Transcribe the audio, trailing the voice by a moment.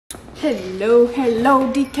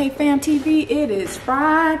Hello, DK Fam TV. It is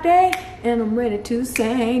Friday and I'm ready to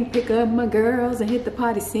sing. Pick up my girls and hit the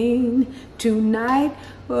party scene tonight.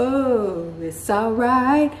 Oh, it's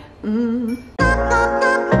alright.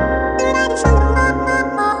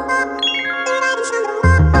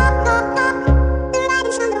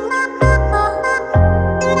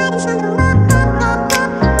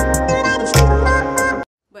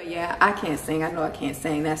 But yeah, I can't sing. I know I can't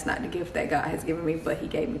sing. That's not the gift that God has given me, but he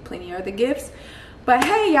gave me plenty of other gifts. But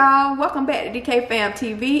hey y'all, welcome back to DK Fam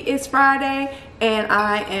TV. It's Friday and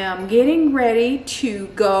I am getting ready to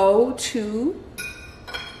go to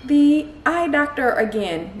the eye doctor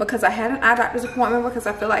again because I had an eye doctor's appointment because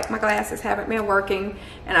I feel like my glasses haven't been working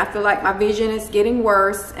and I feel like my vision is getting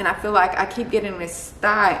worse and I feel like I keep getting this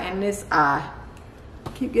sty in this eye. I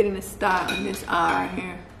keep getting this sty in this eye right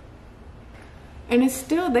here. And it's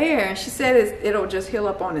still there. She said it'll just heal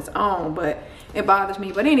up on its own, but it bothers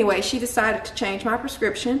me. But anyway, she decided to change my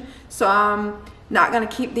prescription. So I'm not gonna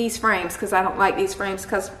keep these frames because I don't like these frames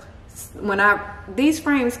because these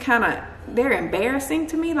frames they're embarrassing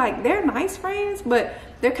to me. Like, they're nice frames, but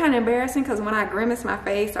they're kind of embarrassing because when I grimace my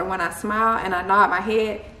face or when I smile and I nod my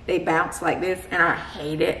head, they bounce like this and I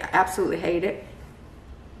hate it. I absolutely hate it.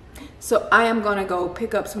 So I am gonna go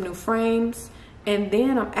pick up some new frames. And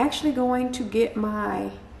then I'm actually going to get my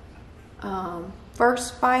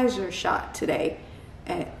first Pfizer shot today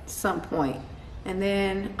at some point. And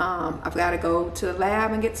then I've got to go to the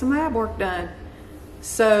lab and get some lab work done.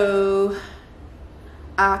 So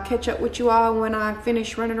I'll catch up with you all when I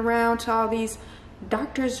finish running around to all these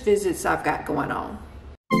doctor's visits I've got going on.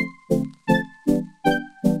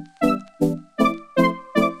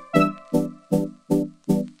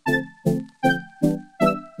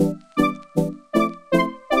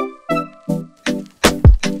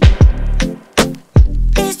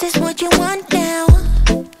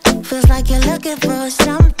 For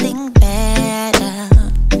something better.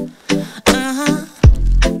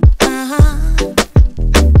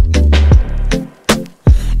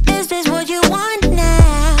 Is this what you want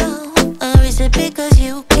now? Or is it because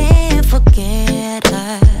you can't forget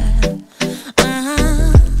her?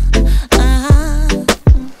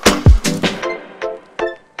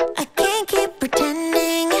 I can't keep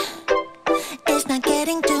pretending it's not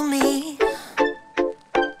getting to me.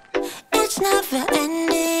 It's never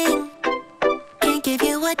ending. Give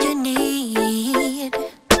you what you need.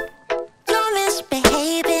 You're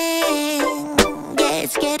misbehaving. Yeah,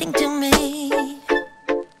 it's getting to me.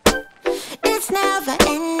 It's never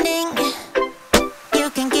ending. You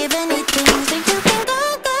can give anything, so you can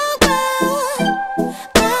go, go, go.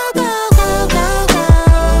 Go, go, go, go, go.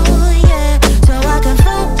 Yeah, so I can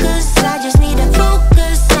focus. I just need to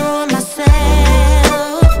focus on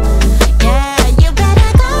myself. Yeah, you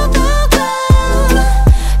better go, go, go.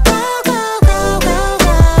 Go, go, go.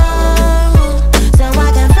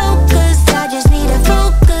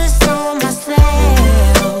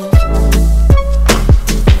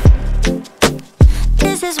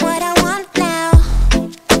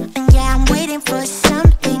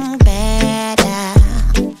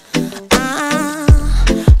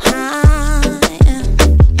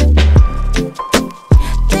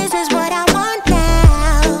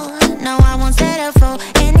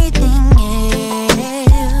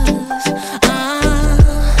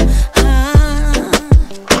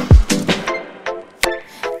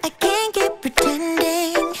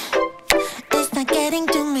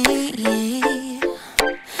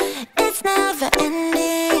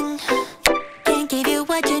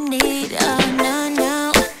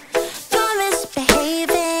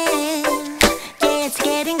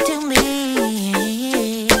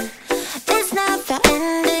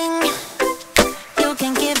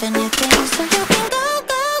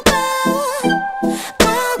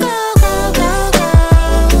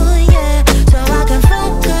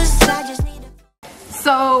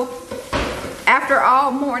 So after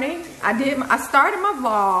all morning, I started my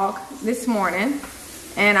vlog this morning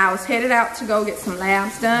and I was headed out to go get some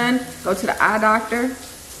labs done, go to the eye doctor,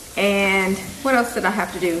 and what else did I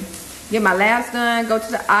have to do? Get my labs done, go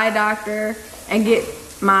to the eye doctor, and get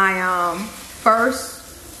my first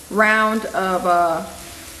round of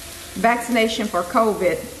vaccination for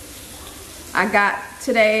COVID. I got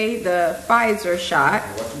today the Pfizer shot.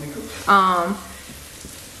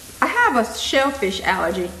 I have a shellfish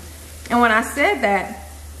allergy, and when I said that,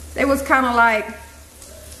 they was kind of like,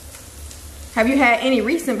 have you had any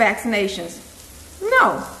recent vaccinations?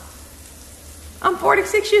 No. I'm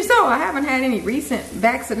 46 years old. I haven't had any recent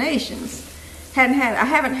vaccinations. I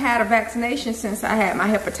haven't had a vaccination since I had my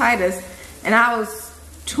hepatitis, and I was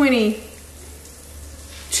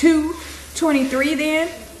 22, 23 then.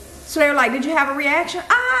 So they were like, did you have a reaction?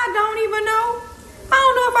 I don't even know. I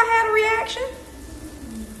don't know if I had a reaction.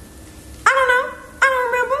 I don't know. I don't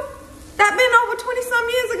remember. That been over 20 some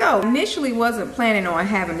years ago. Initially wasn't planning on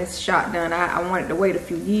having this shot done. I wanted to wait a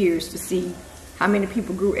few years to see how many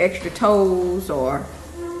people grew extra toes or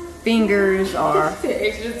fingers or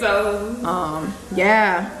extra toes.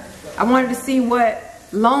 Yeah. I wanted to see what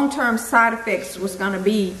long-term side effects was gonna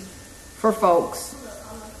be for folks.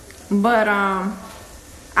 But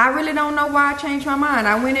I really don't know why I changed my mind.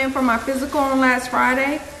 I went in for my physical on last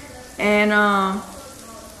Friday, and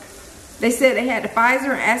they said they had the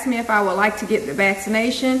Pfizer and asked me if I would like to get the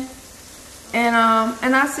vaccination, and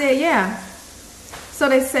I said yeah. So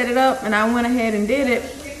they set it up, and I went ahead and did it.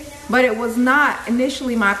 But it was not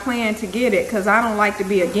initially my plan to get it because I don't like to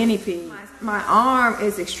be a guinea pig. My arm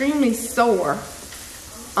is extremely sore,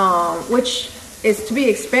 which is to be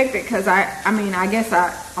expected because I guess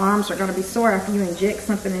our arms are going to be sore after you inject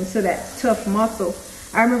something into that tough muscle.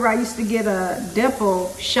 I remember I used to get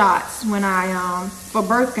Depo shots when for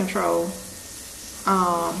birth control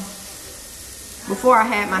before I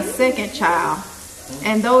had my second child,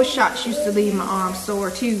 and those shots used to leave my arms sore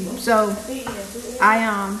too. So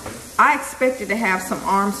I expected to have some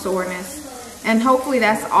arm soreness, and hopefully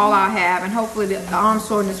that's all I have, and hopefully the arm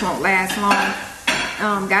soreness won't last long.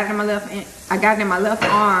 I got it in my left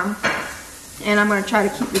arm, and I'm going to try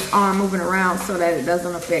to keep this arm moving around so that it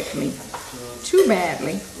doesn't affect me too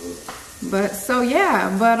badly. But so yeah,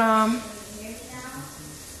 but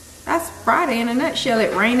that's Friday in a nutshell.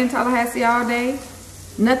 It rained in Tallahassee all day.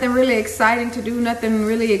 Nothing really exciting to do, nothing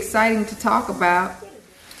really exciting to talk about.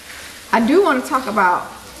 I do want to talk about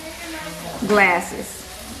glasses.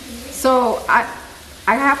 So I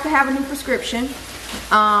have to have a new prescription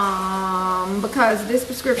because this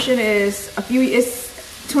prescription is it's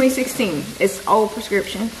 2016. It's old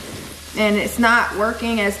prescription, and it's not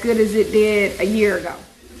working as good as it did a year ago.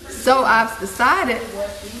 So I've decided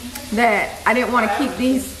that I didn't want to keep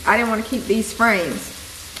these. I didn't want to keep these frames.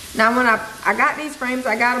 Now when I got these frames,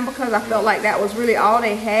 I got them because I felt like that was really all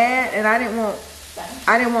they had, and I didn't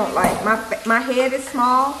want like my head is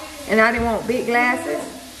small, and I didn't want big glasses.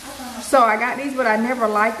 So I got these, but I never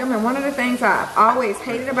liked them. And one of the things I've always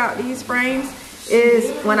hated about these frames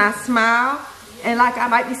is when I smile, and like I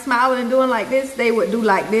might be smiling and doing like this, they would do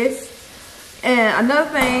like this. And another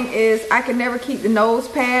thing is I could never keep the nose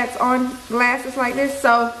pads on glasses like this.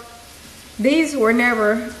 So these were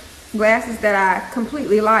never glasses that I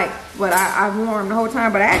completely liked, but I've worn them the whole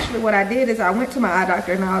time. But actually what I did is I went to my eye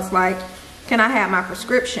doctor and I was like, can I have my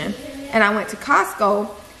prescription? And I went to Costco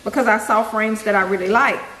because I saw frames that I really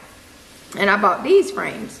liked. And I bought these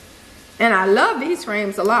frames. And I love these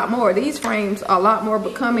frames a lot more. These frames are a lot more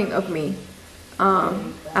becoming of me.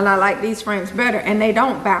 And I like these frames better. And they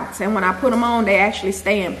don't bounce. And when I put them on, they actually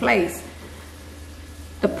stay in place.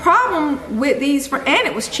 The problem with these, and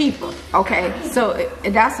it was cheaper, okay? So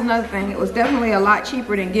that's another thing. It was definitely a lot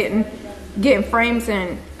cheaper than getting frames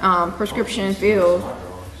and prescription filled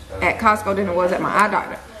at Costco than it was at my eye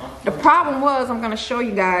doctor. The problem was, I'm going to show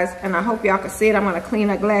you guys, and I hope y'all can see it. I'm going to clean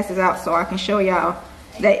the glasses out so I can show y'all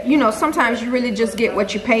that, you know, sometimes you really just get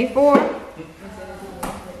what you pay for.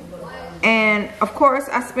 And of course,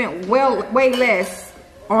 I spent way less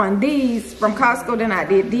on these from Costco than I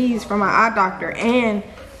did these from my eye doctor, and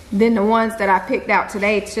then the ones that I picked out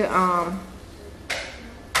today to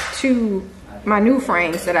my new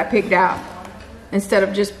frames that I picked out, instead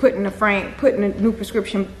of just putting a new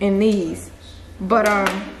prescription in these. But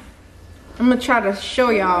I'm gonna try to show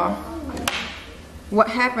y'all what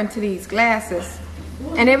happened to these glasses.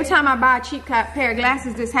 And every time I buy a cheap pair of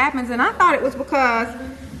glasses, this happens. And I thought it was because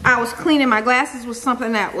I was cleaning my glasses with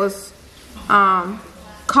something that was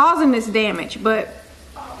causing this damage. But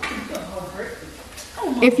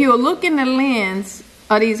if you look in the lens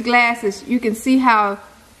of these glasses, you can see how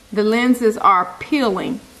the lenses are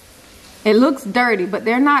peeling. It looks dirty, but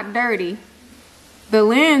they're not dirty. The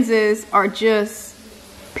lenses are just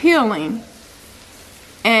peeling.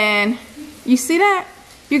 And you see that?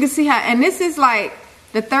 You can see how, and this is like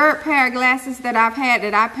the third pair of glasses that I've had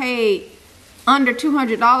that I paid under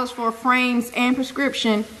 $200 for frames and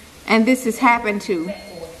prescription, and this has happened to.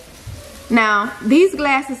 Now, these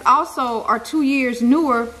glasses also are 2 years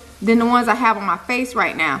newer than the ones I have on my face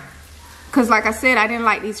right now. Because like I said, I didn't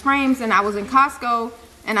like these frames, and I was in Costco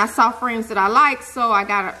and I saw frames that I liked, so I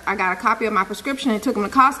got a copy of my prescription and took them to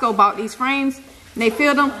Costco, bought these frames, and they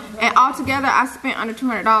filled them, and altogether I spent under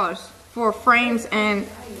 $200 for frames and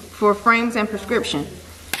prescription.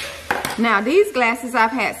 Now, these glasses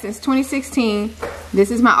I've had since 2016.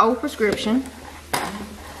 This is my old prescription,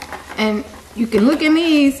 and you can look in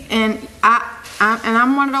these, and I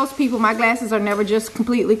I'm one of those people, my glasses are never just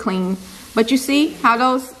completely clean. But you see how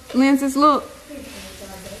those lenses look?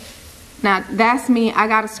 Now, that's me. I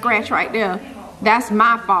got a scratch right there. That's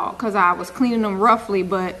my fault because I was cleaning them roughly.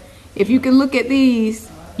 But if you can look at these,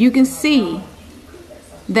 you can see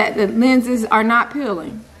that the lenses are not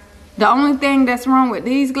peeling. The only thing that's wrong with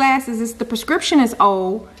these glasses is the prescription is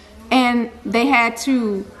old, and they had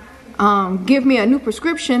to give me a new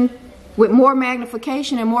prescription with more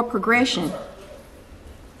magnification and more progression.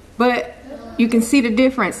 But you can see the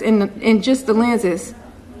difference in just the lenses.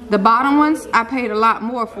 The bottom ones I paid a lot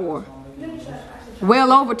more for.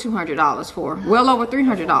 Well over $200 for. Well over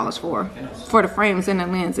 $300 for the frames and the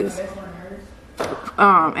lenses.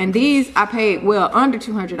 And these I paid well under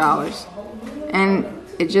 $200. And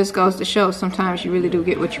it just goes to show sometimes you really do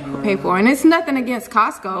get what you pay for. And it's nothing against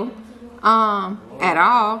Costco at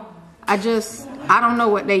all. I don't know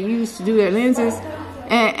what they use to do their lenses.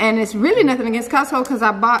 And it's really nothing against Costco because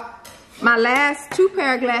I bought my last 2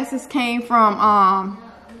 pair of glasses came from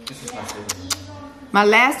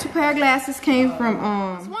it's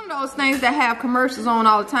one of those things that have commercials on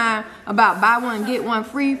all the time about buy one get one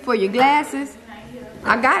free for your glasses.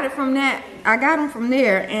 I got it from that. I got them from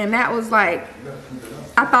there, and that was like,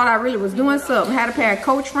 I thought I really was doing something. Had a pair of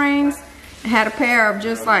Coach frames, had a pair of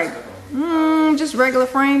just like just regular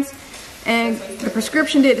frames, and the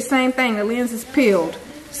prescription did the same thing. The lenses peeled.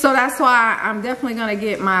 So that's why I'm definitely gonna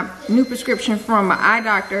get my new prescription from my eye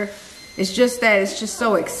doctor. It's just that it's just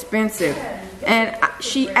so expensive. And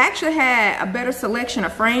she actually had a better selection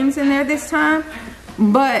of frames in there this time,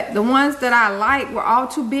 but the ones that I liked were all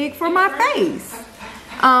too big for my face.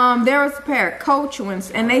 There was a pair of Coach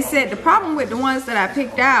ones, and they said the problem with the ones that I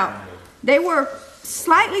picked out, they were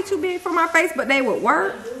slightly too big for my face, but they would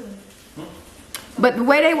work. But the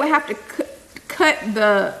way they would have to cut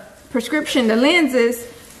the prescription, the lenses,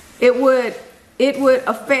 it would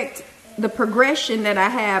affect the progression that I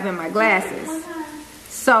have in my glasses.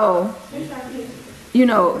 So, you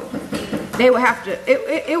know, they would have to,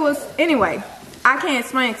 it was, anyway, I can't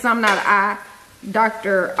explain because I'm not an eye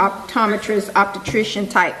doctor, optometrist, obstetrician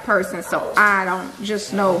type person, so I don't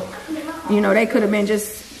just know, you know, they could have been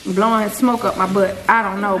just blowing smoke up my butt. I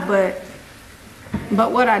don't know, but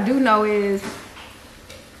what I do know is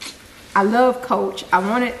I love Coach. I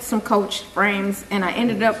wanted some Coach frames, and I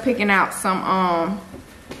ended up picking out some,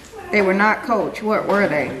 they were not Coach. What were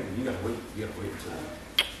they?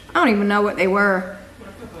 I don't even know what they were.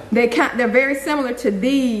 They're very similar to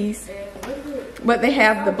these, but they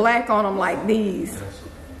have the black on them like these.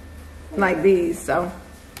 So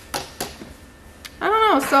I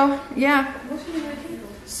don't know. So yeah.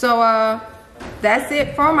 So that's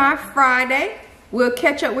it for my Friday. We'll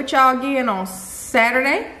catch up with y'all again on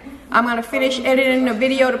Saturday. I'm gonna finish editing the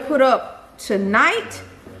video to put up tonight.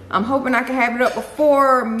 I'm hoping I can have it up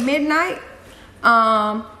before midnight.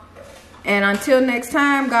 And until next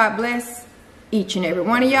time, God bless each and every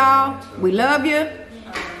one of y'all. We love you.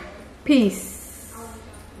 Peace.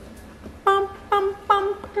 Bum, bum,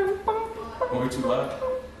 bum, bum, bum, bum. Were we too loud?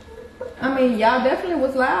 I mean, y'all definitely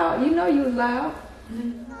was loud. You know you was loud.